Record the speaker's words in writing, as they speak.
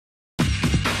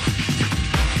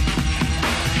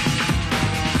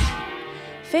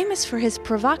Famous for his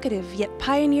provocative yet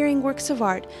pioneering works of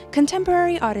art,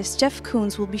 contemporary artist Jeff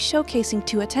Koons will be showcasing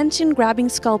two attention-grabbing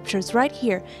sculptures right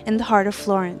here in the heart of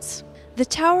Florence. The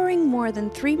towering more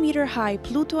than 3-meter-high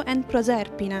Pluto and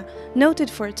Proserpina, noted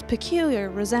for its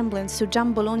peculiar resemblance to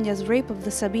Giambologna's Rape of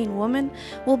the Sabine Woman,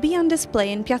 will be on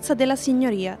display in Piazza della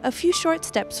Signoria, a few short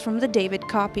steps from the David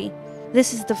copy.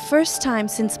 This is the first time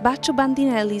since Baccio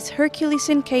Bandinelli's Hercules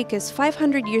in Caicus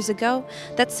 500 years ago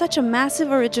that such a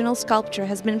massive original sculpture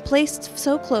has been placed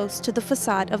so close to the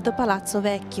facade of the Palazzo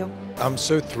Vecchio. I'm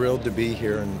so thrilled to be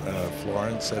here in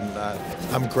Florence, and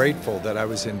I'm grateful that I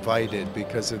was invited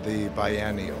because of the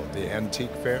biennial, the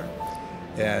antique fair,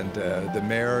 and the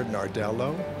mayor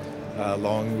Nardello,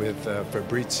 along with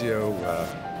Fabrizio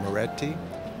Moretti,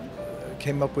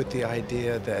 came up with the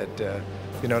idea that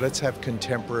let's have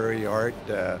contemporary art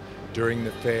during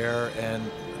the fair, and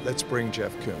let's bring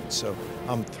Jeff Koons. So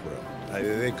I'm thrilled.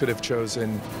 They could have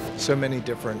chosen so many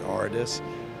different artists,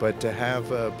 but to have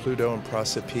Pluto and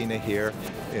Proserpina here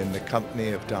in the company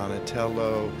of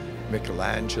Donatello,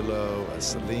 Michelangelo,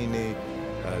 Cellini,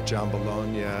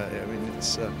 Giambologna, I mean,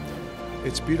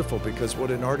 it's beautiful because what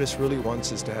an artist really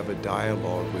wants is to have a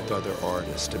dialogue with other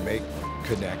artists, to make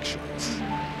connections.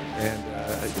 And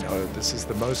this is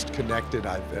the most connected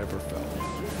I've ever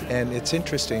felt. And it's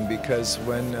interesting because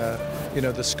when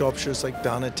the sculptures like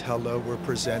Donatello were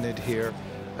presented here,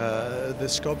 the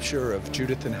sculpture of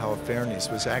Judith and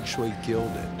Holofernes was actually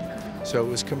gilded. So it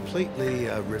was completely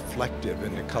reflective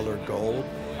in the color gold.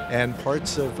 And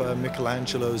parts of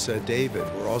Michelangelo's David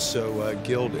were also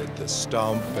gilded, the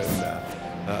stump and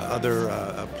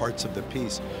other parts of the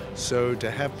piece. So to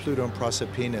have Pluto and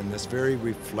Proserpina in this very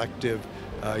reflective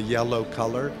yellow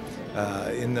color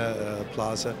in the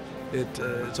plaza,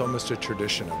 it's almost a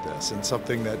tradition of this, and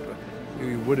something that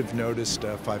we would have noticed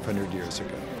 500 years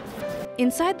ago.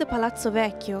 Inside the Palazzo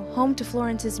Vecchio, home to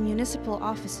Florence's municipal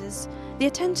offices, the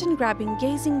attention-grabbing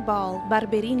gazing ball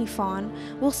Barberini Faun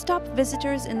will stop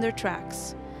visitors in their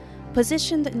tracks.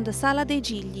 Positioned in the Sala dei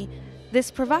Gigli, this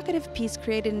provocative piece,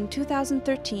 created in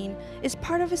 2013, is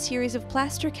part of a series of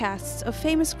plaster casts of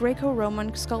famous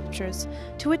Greco-Roman sculptures,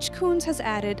 to which Koons has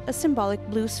added a symbolic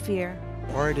blue sphere.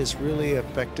 Art has really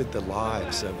affected the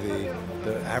lives of the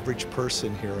average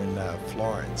person here in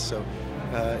Florence. So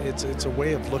it's a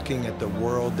way of looking at the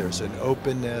world. There's an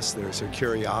openness, there's a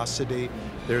curiosity,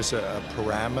 there's a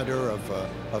parameter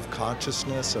of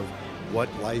consciousness of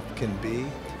what life can be.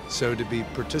 So to be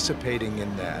participating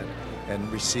in that and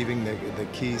receiving the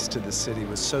keys to the city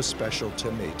was so special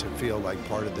to me, to feel like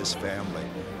part of this family,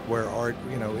 where art,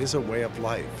 is a way of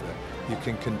life you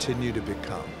can continue to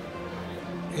become.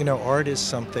 Art is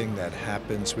something that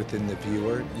happens within the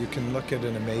viewer. You can look at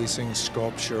an amazing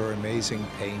sculpture, amazing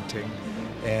painting,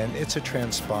 and it's a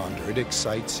transponder. It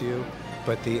excites you,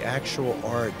 but the actual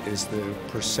art is the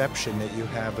perception that you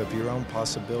have of your own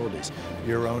possibilities,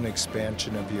 your own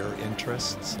expansion of your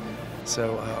interests.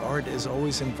 So art is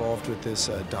always involved with this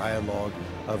dialogue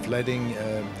of letting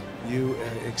you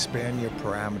expand your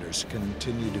parameters,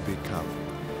 continue to become.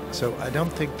 So I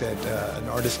don't think that an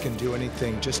artist can do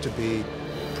anything just to be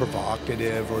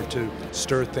provocative or to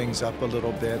stir things up a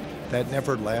little bit. That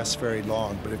never lasts very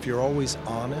long. But if you're always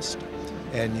honest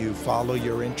and you follow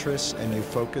your interests and you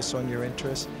focus on your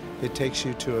interests, it takes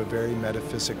you to a very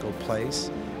metaphysical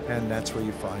place, and that's where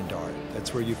you find art.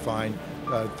 That's where you find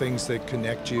things that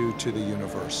connect you to the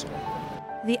universal.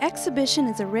 The exhibition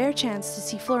is a rare chance to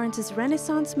see Florence's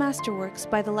Renaissance masterworks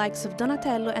by the likes of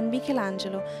Donatello and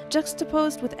Michelangelo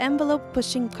juxtaposed with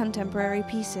envelope-pushing contemporary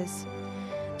pieces.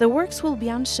 The works will be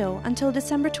on show until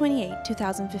December 28,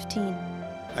 2015.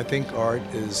 I think art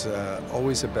is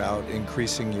always about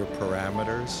increasing your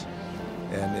parameters,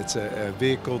 and it's a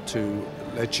vehicle to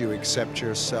let you accept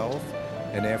yourself,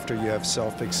 and after you have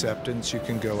self-acceptance, you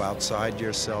can go outside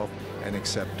yourself and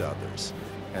accept others.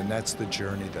 And that's the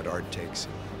journey that art takes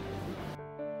you.